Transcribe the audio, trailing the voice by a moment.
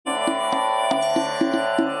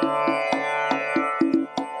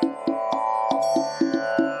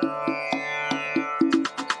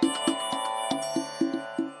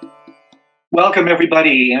Welcome,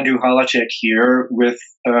 everybody. Andrew Holacek here with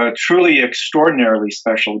a truly extraordinarily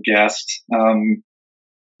special guest,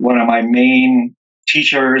 one of my main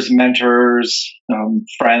teachers, mentors,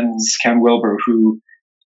 friends, Ken Wilber, who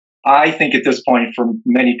I think at this point, for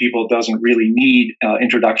many people, doesn't really need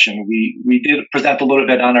introduction. We did present a little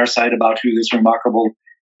bit on our site about who this remarkable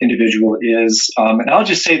individual is, and I'll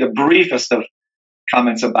just say the briefest of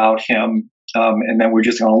comments about him, and then we're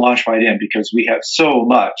just going to launch right in because we have so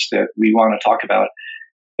much that we want to talk about.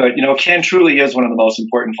 But, Ken truly is one of the most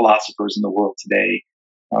important philosophers in the world today.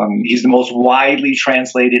 He's the most widely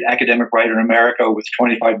translated academic writer in America with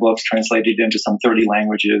 25 books translated into some 30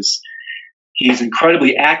 languages. He's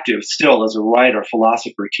incredibly active still as a writer,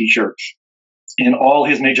 philosopher, teacher, and all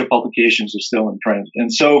his major publications are still in print.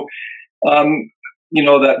 And so,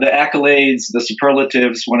 the accolades, the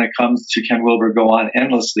superlatives when it comes to Ken Wilber go on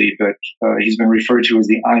endlessly, but he's been referred to as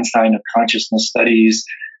the Einstein of consciousness studies,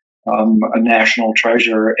 a national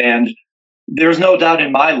treasure. And there's no doubt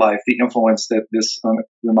in my life the influence that this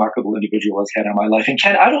remarkable individual has had on my life. And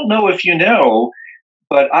Ken, I don't know if you know,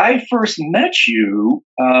 but I first met you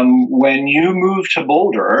when you moved to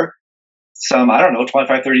Boulder some,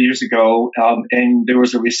 25, 30 years ago. And there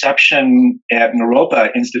was a reception at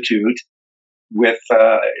Naropa Institute with,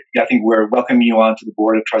 I think we're welcoming you onto the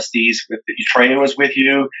board of trustees with Treya was with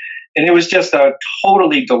you. And it was just a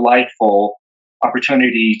totally delightful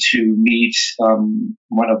opportunity to meet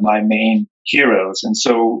one of my main heroes. And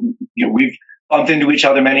so, we've bumped into each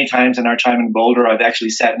other many times in our time in Boulder. I've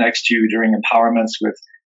actually sat next to you during empowerments with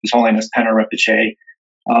His Holiness Penna Rinpoche.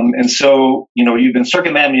 And so, you've been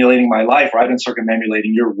circumambulating my life, or I've been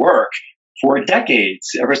circumambulating your work for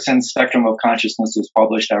decades. Ever since Spectrum of Consciousness was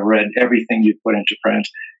published, I've read everything you've put into print,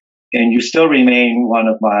 and you still remain one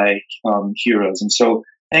of my heroes. And so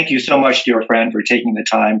thank you so much, dear friend, for taking the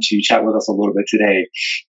time to chat with us a little bit today.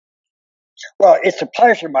 Well, it's a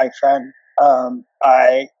pleasure, my friend.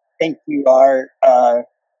 I think you are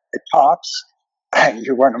the tops.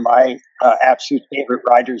 You're one of my absolute favorite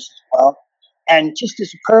writers as well. And just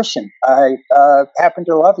as a person, I happen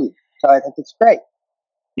to love you. So I think it's great.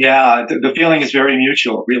 Yeah, the feeling is very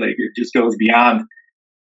mutual, really. It just goes beyond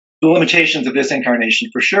the limitations of this incarnation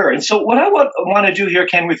for sure. And so what I want to do here,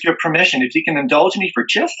 Ken, with your permission, if you can indulge me for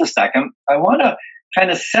just a second, I want to kind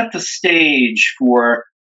of set the stage for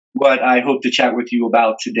what I hope to chat with you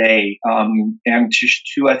about today, and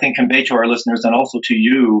to I think convey to our listeners and also to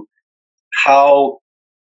you how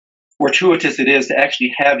fortuitous it is to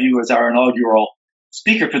actually have you as our inaugural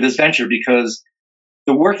speaker for this venture, because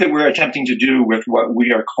the work that we're attempting to do with what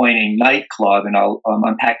we are coining Night Club, and I'll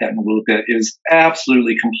unpack that in a little bit, is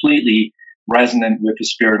absolutely, completely resonant with the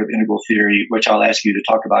spirit of integral theory, which I'll ask you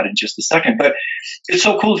to talk about in just a second. But it's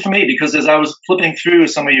so cool for me because as I was flipping through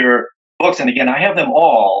some of your books, and again, I have them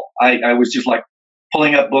all, I was just like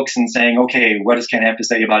pulling up books and saying, okay, what does Ken have to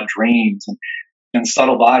say about dreams and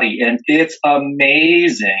subtle body? And it's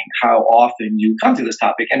amazing how often you come to this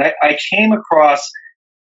topic. And I came across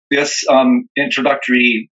this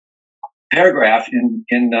introductory paragraph in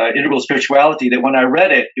Integral Spirituality that when I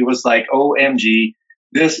read it, it was like, OMG,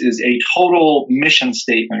 this is a total mission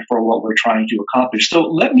statement for what we're trying to accomplish. So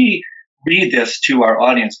let me read this to our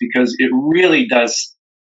audience because it really does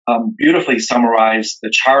beautifully summarize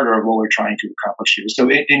the charter of what we're trying to accomplish here. So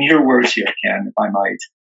in your words here, Ken, if I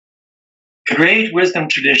might. Great wisdom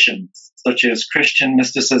traditions, such as Christian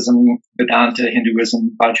mysticism, Vedanta,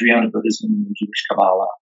 Hinduism, Vajrayana Buddhism, and Jewish Kabbalah,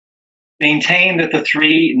 maintain that the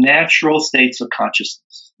three natural states of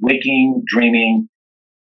consciousness, waking, dreaming,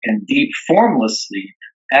 and deep formless sleep,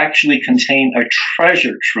 actually contain a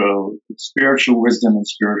treasure trove of spiritual wisdom and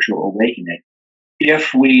spiritual awakening,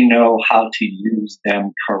 if we know how to use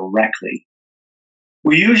them correctly.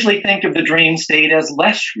 We usually think of the dream state as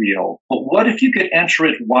less real, but what if you could enter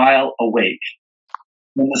it while awake?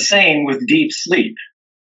 And the same with deep sleep.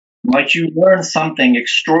 Might you learn something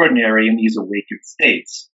extraordinary in these awakened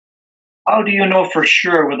states? How do you know for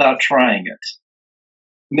sure without trying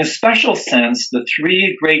it? In a special sense, the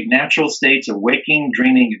three great natural states of waking,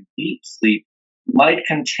 dreaming, and deep sleep might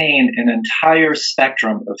contain an entire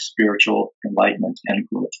spectrum of spiritual enlightenment, end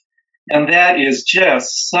quote. And that is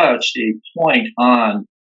just such a point on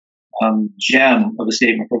gem of a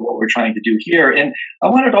statement for what we're trying to do here. And I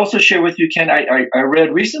wanted to also share with you, Ken, I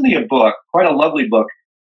read recently a book, quite a lovely book,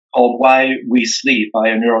 called Why We Sleep by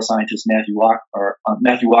a neuroscientist, Matthew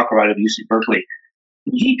Walker out of UC Berkeley.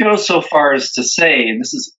 He goes so far as to say, and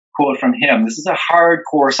this is a quote from him, this is a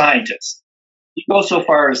hardcore scientist. He goes so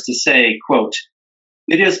far as to say, quote,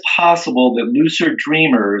 "It is possible that lucid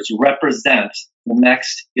dreamers represent the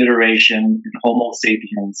next iteration in Homo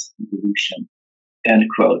sapiens evolution," end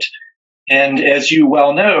quote. And as you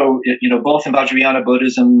well know, both in Vajrayana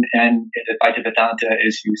Buddhism and in Advaita Vedanta,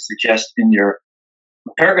 as you suggest in your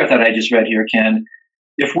paragraph that I just read here, Ken,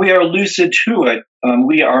 if we are lucid to it,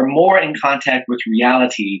 we are more in contact with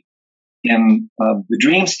reality in the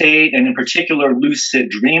dream state, and in particular lucid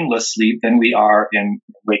dreamless sleep, than we are in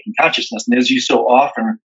waking consciousness. And as you so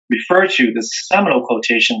often refer to, this seminal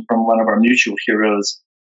quotation from one of our mutual heroes,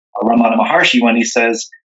 Ramana Maharshi, when he says,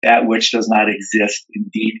 "That which does not exist,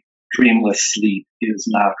 indeed, dreamless sleep is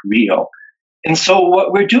not real." And so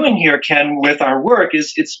what we're doing here, Ken, with our work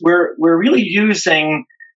is we're really using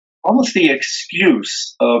almost the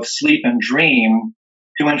excuse of sleep and dream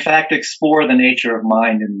to in fact explore the nature of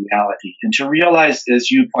mind and reality, and to realize,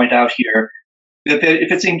 as you point out here, that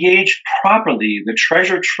if it's engaged properly, the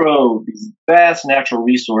treasure trove, these vast natural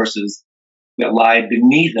resources that lie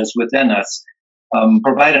beneath us, within us,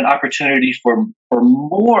 provide an opportunity for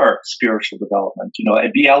more spiritual development.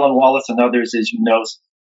 B. Alan Wallace and others, as you know,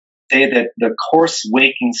 say that the coarse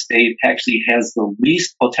waking state actually has the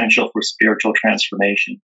least potential for spiritual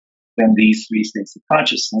transformation than these three states of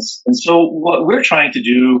consciousness. And so what we're trying to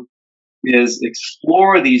do is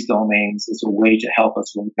explore these domains as a way to help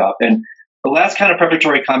us wake up. And the last kind of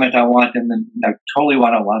preparatory comment I want, and then I totally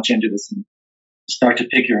want to launch into this and start to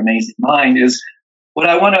pick your amazing mind, is what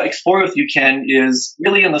I want to explore with you, Ken, is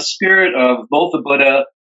really in the spirit of both the Buddha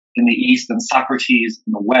in the East and Socrates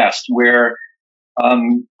in the West, where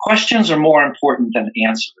questions are more important than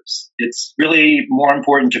answers. It's really more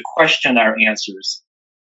important to question our answers.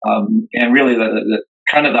 And really the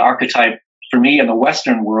kind of the archetype for me in the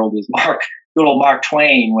Western world is good old Mark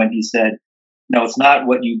Twain, when he said, "No, it's not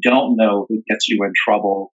what you don't know that gets you in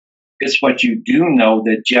trouble. It's what you do know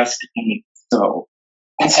that just ain't so."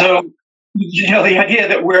 And so, the idea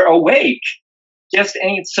that we're awake just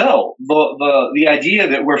ain't so. The idea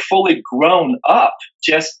that we're fully grown up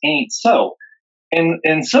just ain't so.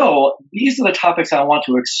 And so these are the topics I want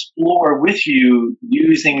to explore with you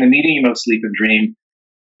using the medium of sleep and dream,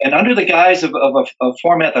 and under the guise of a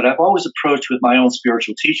format that I've always approached with my own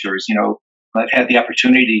spiritual teachers. I've had the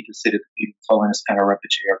opportunity to sit at the feet of Holiness Panna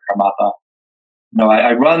Rinpoche or Karmapa.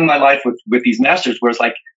 I run my life with these masters, where it's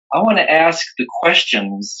like, I want to ask the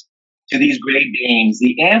questions to these great beings,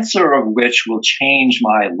 the answer of which will change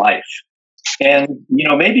my life. And,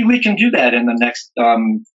 maybe we can do that in the next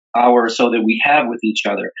hour or so that we have with each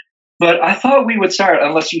other. But I thought we would start,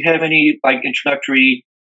 unless you have any introductory,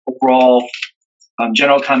 overall,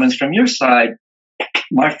 general comments from your side.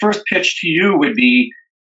 My first pitch to you would be,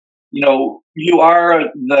 you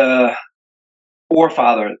are the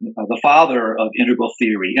forefather, the father of integral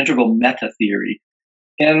theory, integral meta theory.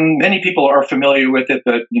 And many people are familiar with it,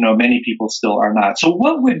 but, many people still are not. So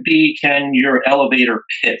what would be, Ken, your elevator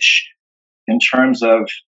pitch in terms of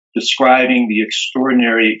describing the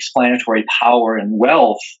extraordinary explanatory power and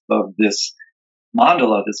wealth of this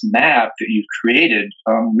mandala, this map that you've created,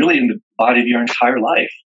 really in the body of your entire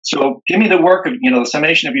life? So give me the work of, the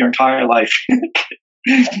summation of your entire life.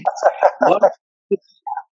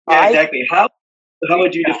 Exactly. How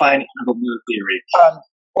would you define integral meta theory?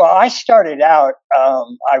 Well, I started out,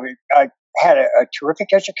 I had a terrific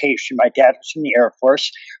education. My dad was in the Air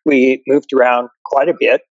Force. We moved around quite a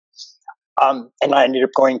bit. And I ended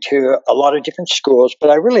up going to a lot of different schools, but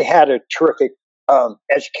I really had a terrific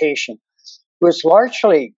education. It was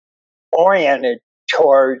largely oriented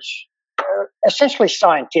towards essentially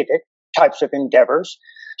scientific types of endeavors.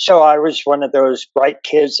 So I was one of those bright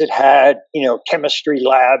kids that had, chemistry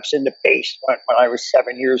labs in the basement when I was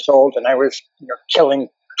 7 years old, and I was, killing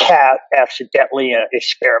cat accidentally and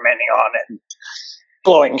experimenting on it and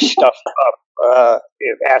blowing stuff up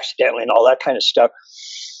accidentally and all that kind of stuff.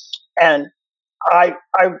 And I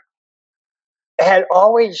had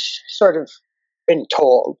always sort of been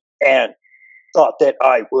told and thought that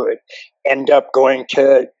I would end up going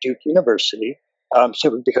to Duke University,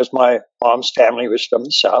 simply because my mom's family was from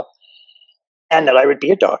the South, and that I would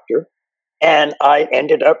be a doctor. And I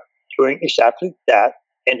ended up doing exactly that,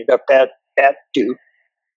 ended up at Duke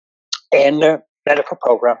in the medical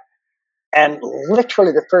program. And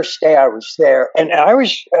literally the first day I was there, and I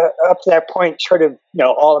was up to that point sort of,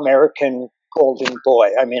 all-American golden boy.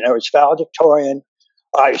 I mean, I was valedictorian.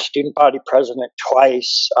 I was student body president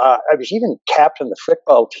twice. I was even captain of the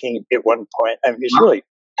football team at one point. I mean, it was really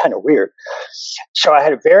kind of weird. So I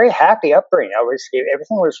had a very happy upbringing.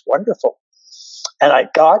 Everything was wonderful. And I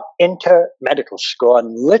got into medical school,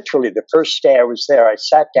 and literally the first day I was there, I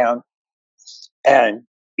sat down, and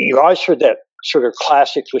you always heard that sort of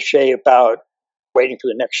classic cliche about waiting for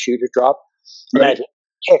the next shoe to drop. Right. And I'd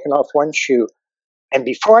taken off one shoe, and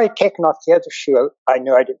before I'd taken off the other shoe, I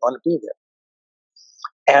knew I didn't want to be there.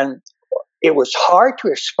 And it was hard to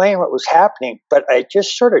explain what was happening, but it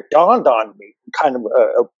just sort of dawned on me, kind of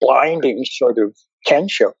a blinding sort of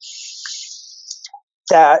kensho,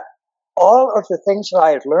 that all of the things that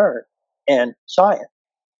I had learned in science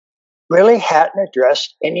really hadn't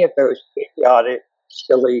addressed any of those idiotic,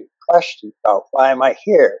 silly questions about why am I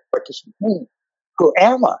here? What does it mean? Who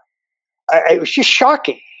am I? It was just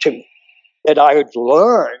shocking to me that I had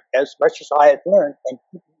learned as much as I had learned and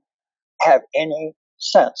didn't have any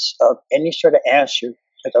sense of any sort of answer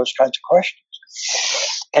to those kinds of questions.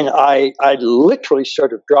 And I literally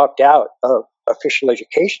sort of dropped out of official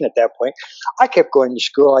education at that point. I kept going to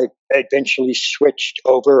school. I eventually switched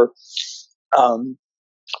over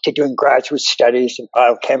to doing graduate studies in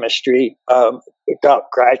biochemistry, got a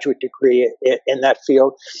graduate degree in that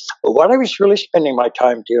field. But what I was really spending my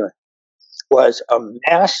time doing was a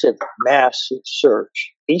massive, massive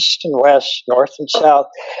search, east and west, north and south,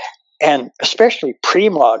 and especially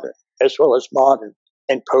pre-modern as well as modern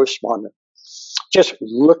and postmodern. Just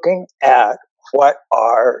looking at what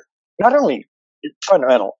are not only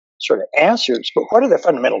fundamental sort of answers, but what are the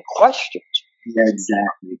fundamental questions? Yeah,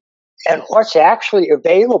 exactly. And what's actually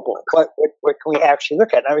available? What can we actually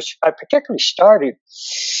look at? And I particularly started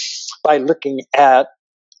by looking at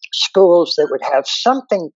schools that would have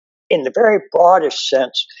something in the very broadest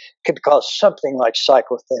sense could be called something like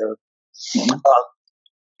psychotherapy. Mm-hmm.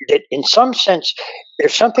 That in some sense,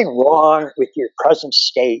 there's something wrong with your present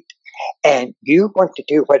state, and you want to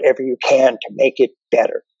do whatever you can to make it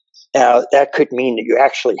better. Now, that could mean that you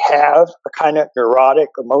actually have a kind of neurotic,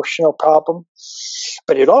 emotional problem,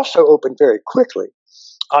 but it also opened very quickly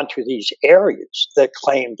onto these areas that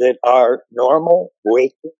claim that our normal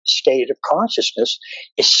waking state of consciousness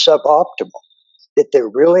is suboptimal, that there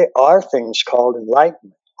really are things called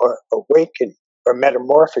enlightenment or awakening or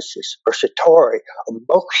metamorphosis or satori or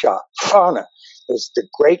moksha, prana, is the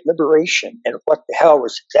great liberation. And what the hell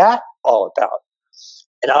was that all about?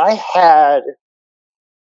 And I had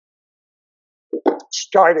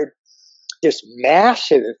started this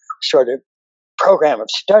massive sort of program of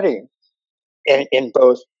studying in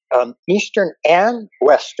both Eastern and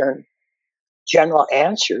Western general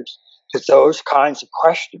answers to those kinds of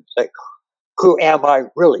questions, like who am I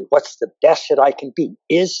really? What's the best that I can be?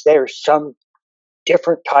 Is there some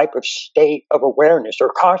different type of state of awareness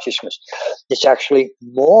or consciousness that's actually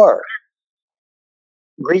more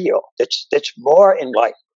real, that's more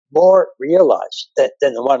enlightened, more realized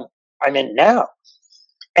than the one I'm in now?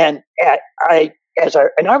 And I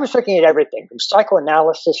was looking at everything from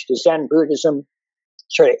psychoanalysis to Zen Buddhism,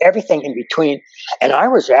 sort of everything in between. And I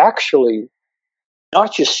was actually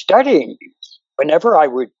not just studying these. Whenever I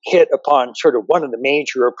would hit upon sort of one of the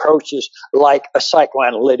major approaches, like a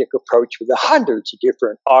psychoanalytic approach with the hundreds of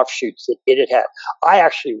different offshoots that it had, I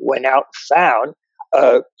actually went out and found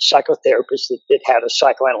a psychotherapist that had a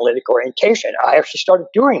psychoanalytic orientation. I actually started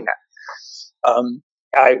doing that.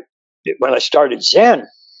 When I started Zen,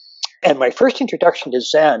 and my first introduction to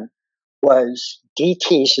Zen was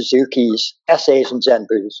D.T. Suzuki's Essays in Zen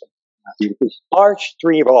Buddhism. Large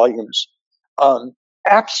 3 volumes.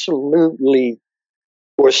 Absolutely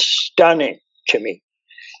was stunning to me.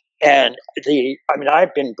 And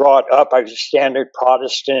I've been brought up, I was a standard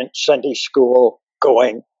Protestant Sunday school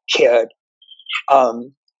going kid.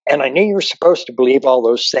 And I knew you were supposed to believe all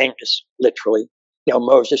those things, literally. You know,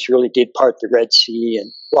 Moses really did part the Red Sea,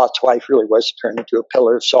 and Lot's wife really was turned into a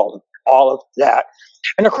pillar of salt, and all of that.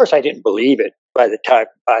 And of course, I didn't believe it by the time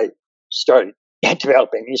I started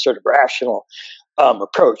developing any sort of rational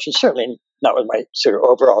approach, and certainly not with my sort of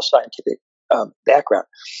overall scientific background.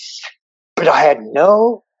 But I had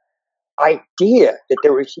no idea that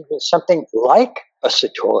there was even something like a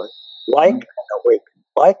satori, like an awakening,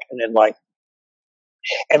 like an enlightenment.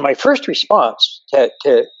 And my first response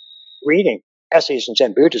to reading Essays in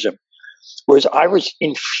Zen Buddhism was I was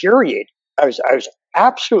infuriated. I was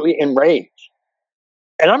absolutely enraged.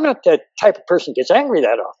 And I'm not the type of person that gets angry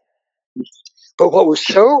that often. But what was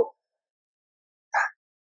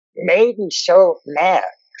made me so mad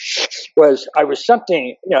was I was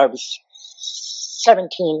 17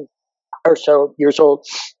 or so years old,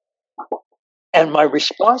 and my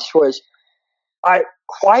response was,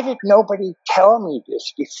 why did nobody tell me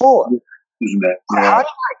this before? How did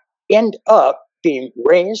I end up being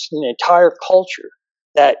raised in an entire culture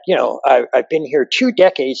that, I've been here 2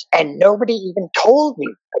 decades and nobody even told me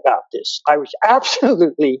about this? I was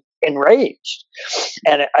absolutely enraged.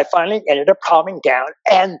 And I finally ended up calming down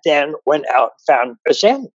and then went out and found a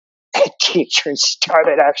Zen teacher and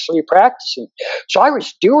started actually practicing. So I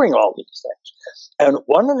was doing all these things. And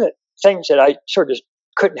one of the things that I sort of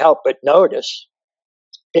couldn't help but notice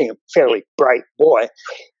being a fairly bright boy,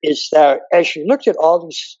 is that as you looked at all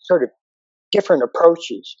these sort of different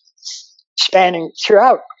approaches spanning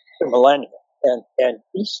throughout the millennia and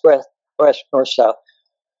east, west, north, south,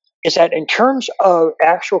 is that in terms of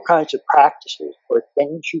actual kinds of practices or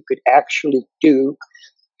things you could actually do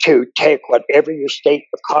to take whatever your state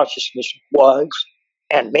of consciousness was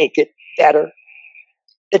and make it better,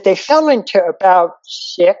 that they fell into about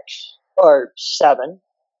 6 or 7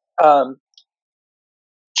 um,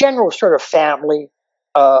 general sort of family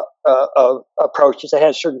approaches that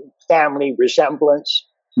had certain family resemblance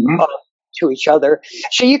Mm-hmm. to each other.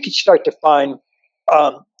 So you could start to find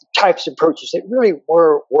um, types of approaches that really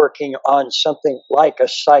were working on something like a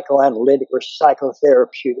psychoanalytic or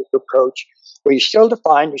psychotherapeutic approach, where you still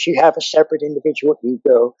define as you have a separate individual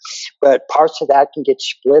ego, but parts of that can get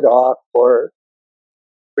split off or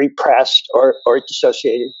repressed or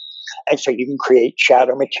dissociated. And so you can create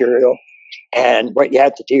shadow material. And what you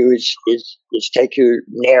have to do is take your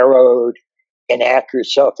narrowed, inaccurate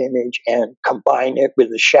self-image and combine it with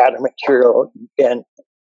the shadow material and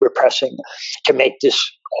repressing to make this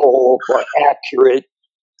whole, more accurate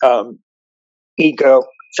ego.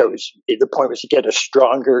 So the point was to get a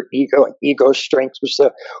stronger ego, and ego strength was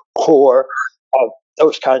the core of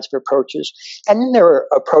those kinds of approaches. And then there were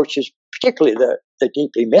approaches, particularly the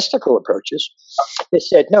deeply mystical approaches, that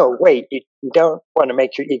said, no, wait, you don't want to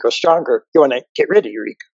make your ego stronger, you want to get rid of your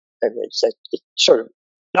ego. And it's sort of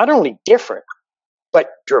not only different, but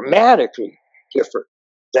dramatically different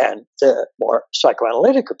than the more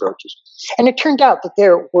psychoanalytic approaches. And it turned out that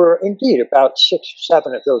there were indeed about 6 or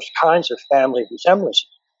 7 of those kinds of family resemblances.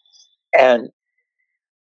 And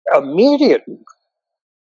immediately,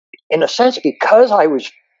 in a sense, because I was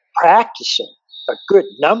practicing a good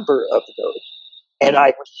number of those, and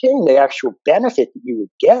I was seeing the actual benefit that you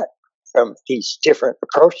would get from these different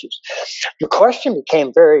approaches, the question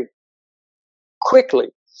became very quickly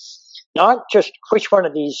not just which one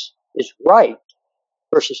of these is right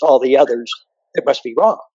versus all the others that must be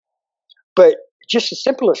wrong, but just a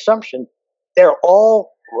simple assumption they're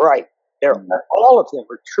all right. All of them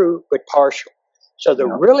are true but partial. So the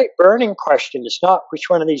really burning question is not which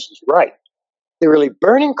one of these is right. The really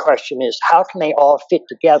burning question is how can they all fit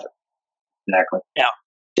together? Exactly. Now,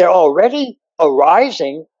 they're already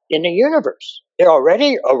arising in the universe. They're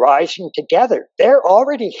already arising together. They're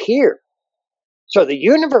already here. So the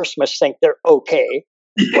universe must think they're okay,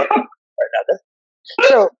 one way or another.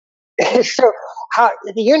 So how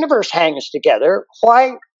the universe hangs together,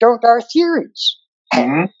 why don't our theories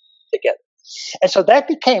hang together? And so that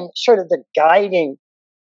became sort of the guiding,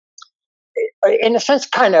 in a sense,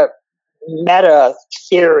 kind of meta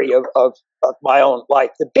theory of my own life.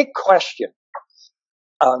 The big question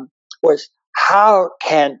was how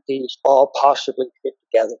can these all possibly fit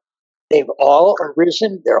together? They've all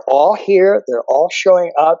arisen, they're all here, they're all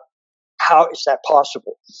showing up. How is that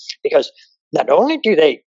possible? Because not only do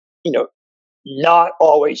they, not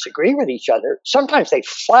always agree with each other, sometimes they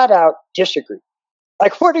flat out disagree.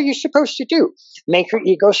 Like, what are you supposed to do? Make your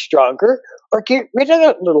ego stronger or get rid of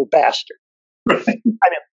that little bastard? I mean,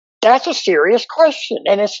 that's a serious question,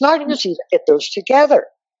 and it's not easy to get those together.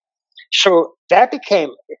 So that became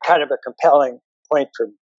kind of a compelling point for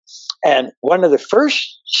me. And one of the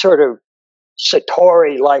first sort of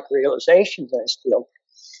Satori-like realizations in this field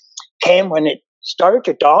came when it started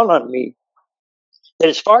to dawn on me that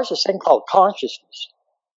as far as this thing called consciousness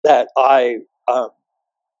that I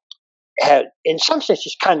had, in some sense,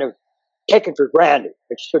 just kind of taken for granted,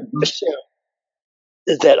 which sort of assumed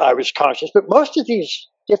that I was conscious. But most of these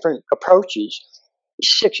different approaches,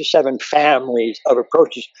 6 or 7 families of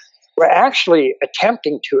approaches, were actually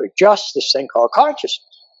attempting to adjust this thing called consciousness.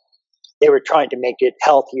 They were trying to make it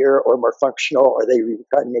healthier or more functional, or they were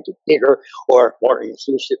trying to make it bigger or more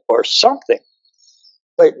inclusive or something.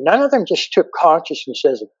 But none of them just took consciousness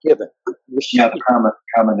as a given. Yeah, the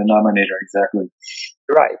common denominator, exactly.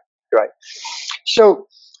 Right. So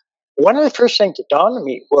one of the first things that dawned on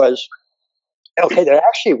me was, okay, there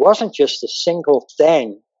actually wasn't just a single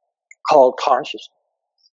thing called consciousness.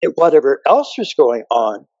 Whatever else was going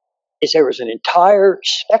on is there was an entire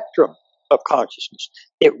spectrum of consciousness.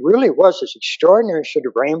 It really was this extraordinary sort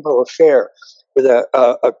of rainbow affair with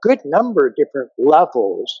a good number of different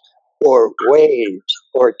levels or waves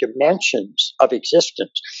or dimensions of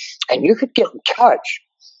existence. And you could get in touch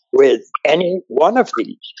with any one of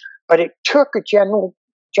these, but it took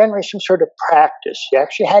generally some sort of practice. You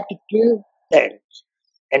actually had to do things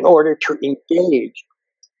in order to engage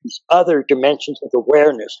these other dimensions of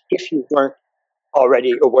awareness if you weren't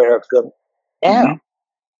already aware of them now.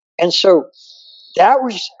 And so that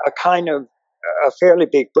was a kind of a fairly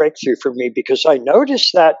big breakthrough for me because I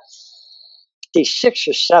noticed that these 6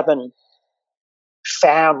 or 7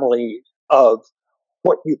 family of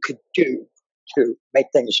what you could do to make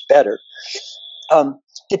things better, um,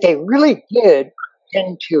 that they really did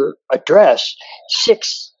tend to address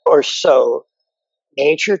 6 or so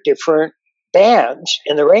major different bands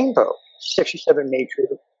in the rainbow, 6 or 7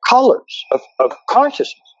 major colors of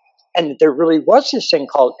consciousness. And there really was this thing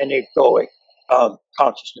called an egoic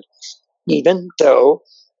consciousness, even though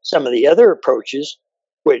some of the other approaches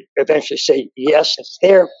would eventually say, yes, it's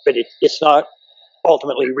there, but it's not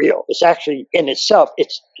ultimately real. It's actually in itself,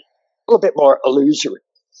 it's a little bit more illusory.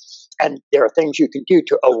 And there are things you can do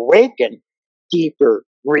to awaken deeper,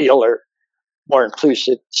 realer, more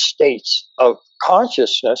inclusive states of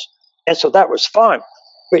consciousness. And so that was fun.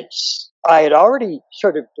 But I had already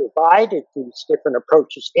sort of divided these different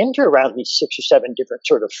approaches into around these 6 or 7 different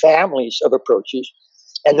sort of families of approaches.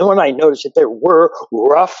 And then when I noticed that there were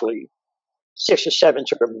roughly 6 or 7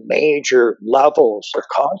 sort of major levels of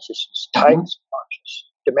consciousness, types of consciousness,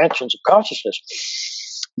 dimensions of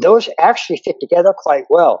consciousness, those actually fit together quite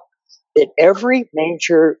well. That every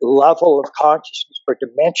major level of consciousness or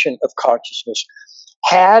dimension of consciousness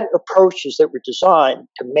had approaches that were designed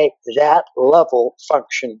to make that level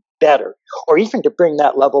function better, or even to bring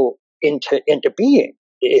that level into being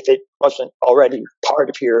if it wasn't already part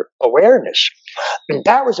of your awareness. And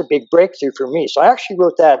that was a big breakthrough for me. So I actually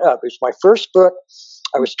wrote that up. It was my first book.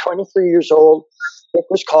 I was 23 years old. It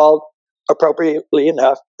was called, appropriately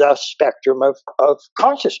enough, The Spectrum of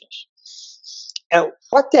Consciousness. And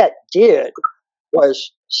what that did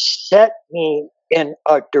was set me in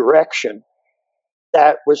a direction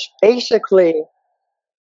that was basically,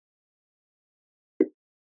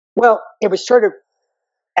 well, it was sort of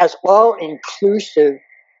as all inclusive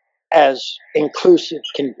as inclusive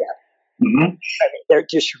can get. Mm-hmm. I mean, there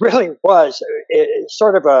just really was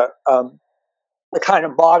sort of the kind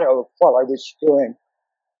of motto of what I was doing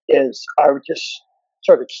is I would just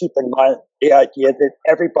sort of keep in mind the idea that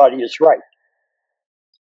everybody is right.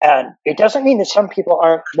 And it doesn't mean that some people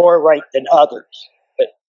aren't more right than others, but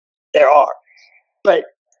there are. But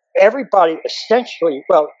everybody essentially,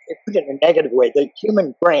 well, put it in a negative way, the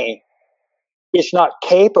human brain is not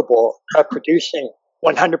capable of producing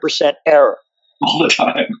 100% error. All the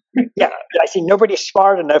time. Yeah, I see nobody's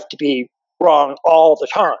smart enough to be wrong all the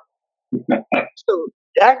time. So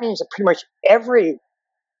that means that pretty much every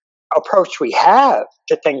approach we have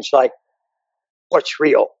to things like what's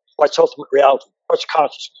real, what's ultimate reality, what's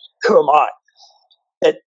consciousness, who am I,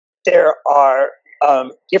 that there are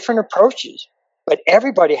different approaches, but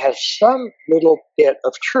everybody has some little bit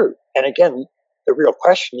of truth. And again, the real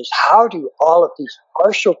question is how do all of these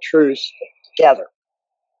partial truths fit together?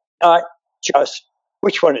 Not just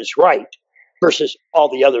which one is right versus all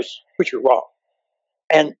the others which are wrong.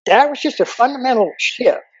 And that was just a fundamental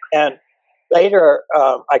shift. And later,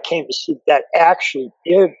 I came to see that actually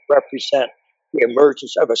did represent the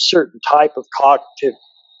emergence of a certain type of cognitive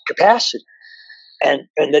capacity. And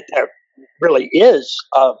that really is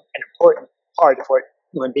an important part of what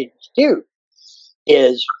human beings do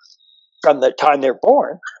is from the time they're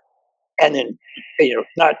born, and then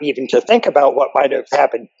not even to think about what might have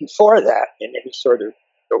happened before that in any sort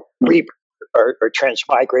of rebirth or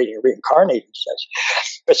transmigrating or reincarnating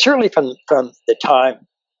sense. But certainly from the time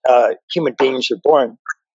human beings are born,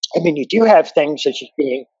 I mean, you do have things such as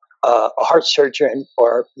being a heart surgeon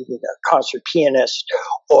or a concert pianist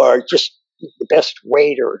or just the best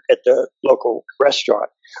waiter at the local restaurant.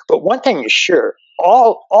 But one thing is sure,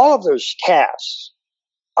 all of those tasks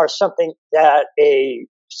are something that a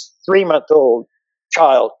 3-month-old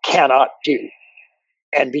child cannot do.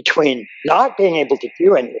 And between not being able to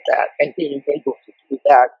do any of that and being able to do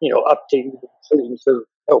that, up to including the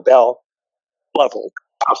Nobel level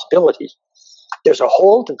possibilities, there's a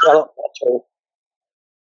whole developmental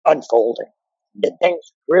unfolding that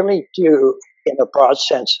things really do, in a broad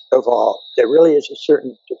sense, evolve. There really is a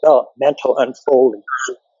certain developmental unfolding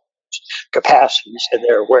capacities in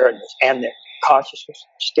their awareness and their consciousness,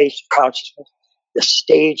 states of consciousness, the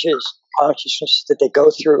stages of consciousness that they go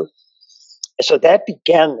through. And so that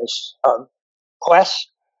began this quest,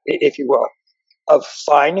 if you will, of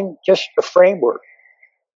finding just a framework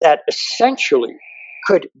that essentially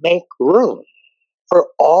could make room for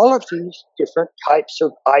all of these different types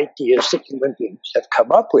of ideas that human beings have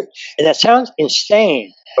come up with. And that sounds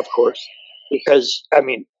insane, of course, because, I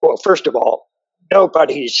mean, well, first of all,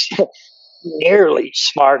 nobody's nearly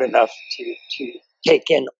smart enough to take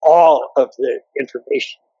in all of the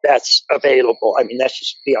information that's available. I mean, that's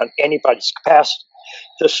just beyond anybody's capacity.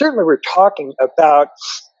 So certainly we're talking about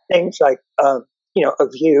things like a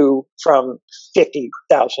view from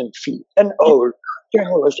 50,000 feet, an ode,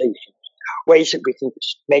 generalization, ways that we can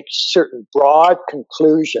make certain broad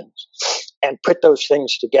conclusions and put those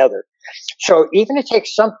things together. So even to take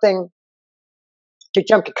something, to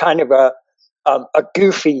jump to kind of a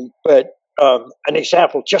goofy, but an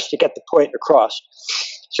example just to get the point across.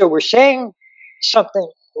 So we're saying something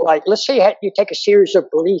like, let's say you take a series of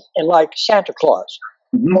beliefs in like Santa Claus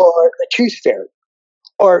or the Tooth Fairy,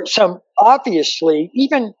 or some obviously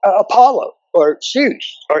even Apollo or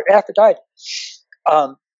Zeus or Aphrodite.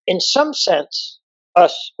 In some sense,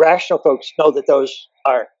 us rational folks know that those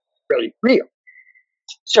aren't really real.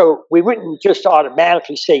 So we wouldn't just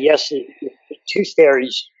automatically say, yes, the Tooth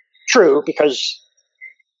Fairy's true, because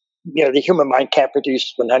the human mind can't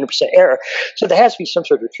produce 100% error. So there has to be some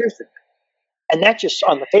sort of truth in it. And that just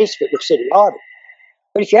on the face of it looks idiotic.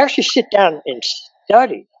 But if you actually sit down and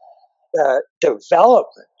study the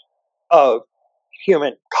development of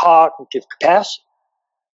human cognitive capacity,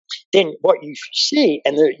 then what you see,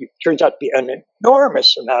 and there turns out to be an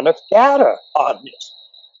enormous amount of data on this,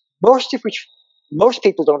 most of which most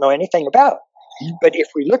people don't know anything about. But if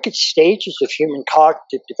we look at stages of human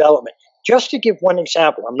cognitive development, just to give one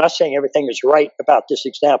example, I'm not saying everything is right about this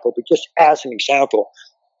example, but just as an example,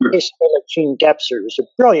 Gene Depser was a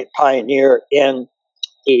brilliant pioneer in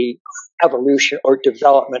the evolution or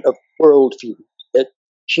development of worldview that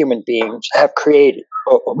human beings have created.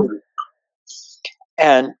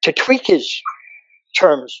 And to tweak his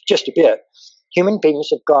terms just a bit, human beings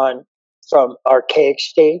have gone from archaic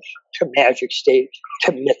stage to magic stage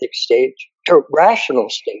to mythic stage to rational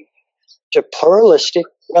stage to pluralistic,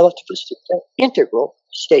 relativistic, and integral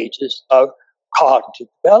stages of cognitive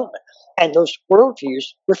development. And those worldviews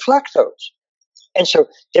reflect those. And so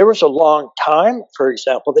there was a long time, for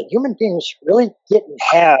example, that human beings really didn't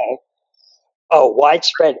have a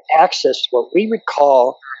widespread access to what we would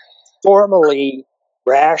call formally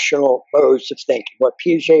rational modes of thinking, what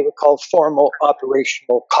Piaget would call formal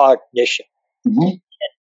operational cognition.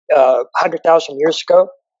 100,000 years ago,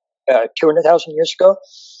 200,000 years ago,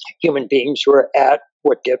 human beings were at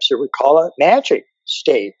what Dipser would call a magic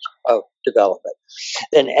stage of development.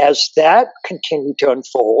 Then as that continued to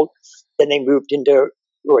unfold, then they moved into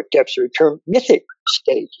what Dipser would term mythic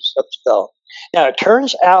stages of development. Now, it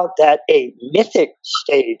turns out that a mythic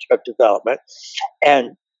stage of development,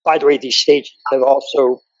 and by the way, these stages have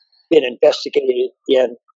also been investigated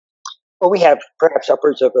in, well, we have perhaps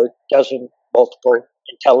upwards of a dozen multiple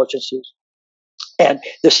intelligences. And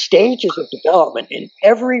the stages of development in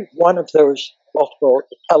every one of those multiple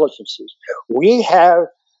intelligences, we have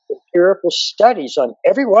empirical studies on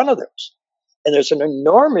every one of those. And there's an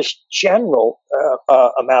enormous general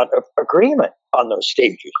amount of agreement on those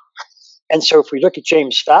stages. And so if we look at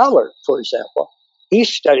James Fowler, for example, he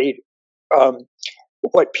studied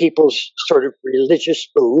what people's sort of religious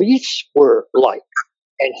beliefs were like.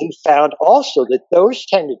 And he found also that those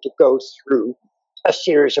tended to go through a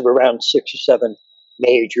series of around 6 or 7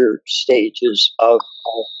 major stages of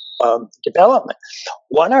development.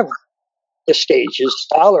 One of the stages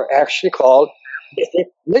Fowler actually called mythic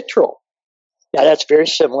literal. Now that's very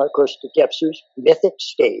similar, of course, to Depser's mythic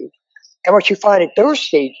stage. And what you find at those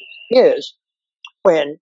stages is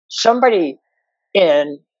when somebody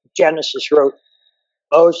in Genesis wrote,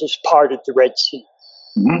 Moses parted the Red Sea.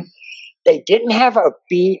 They didn't have a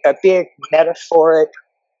big metaphoric,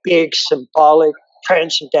 big symbolic,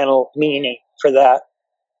 transcendental meaning for that.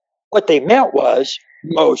 What they meant was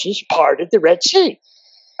Moses parted the Red Sea.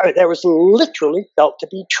 I mean, that was literally felt to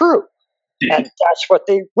be true. And that's what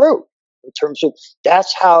they wrote in terms of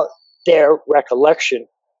that's how their recollection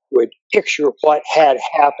would picture what had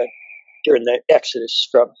happened during the Exodus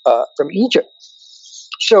from Egypt.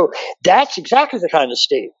 So that's exactly the kind of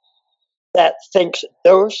state that thinks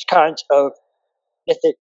those kinds of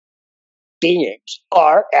mythic beings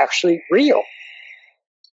are actually real.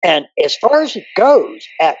 And as far as it goes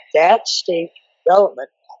at that stage of development,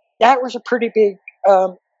 that was a pretty big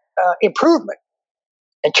improvement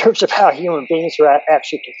in terms of how human beings are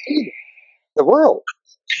actually conceiving the world.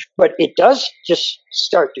 But it does just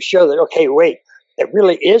start to show that, okay, wait, there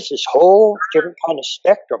really is this whole different kind of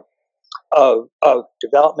spectrum of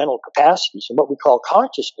developmental capacities, and what we call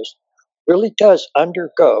consciousness really does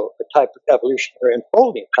undergo a type of evolutionary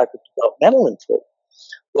unfolding, a type of developmental unfolding.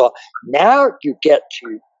 Well, now you get to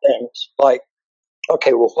things like,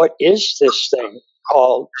 okay, well, what is this thing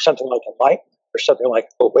called something like enlightenment or something like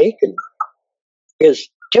awakening? Is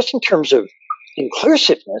just in terms of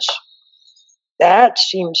inclusiveness, that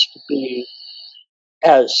seems to be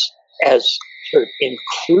as sort of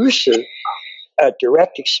inclusive a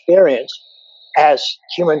direct experience as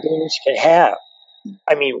human beings can have.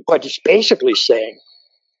 I mean, what it's basically saying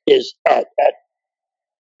is at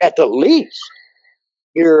the least,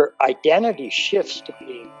 your identity shifts to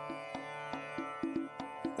being.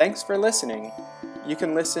 Thanks for listening. You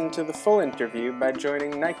can listen to the full interview by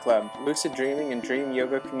joining Nightclub, Lucid Dreaming and Dream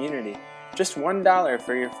Yoga Community. Just $1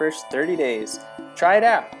 for your first 30 days. Try it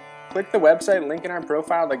out. Click the website link in our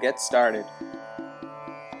profile to get started.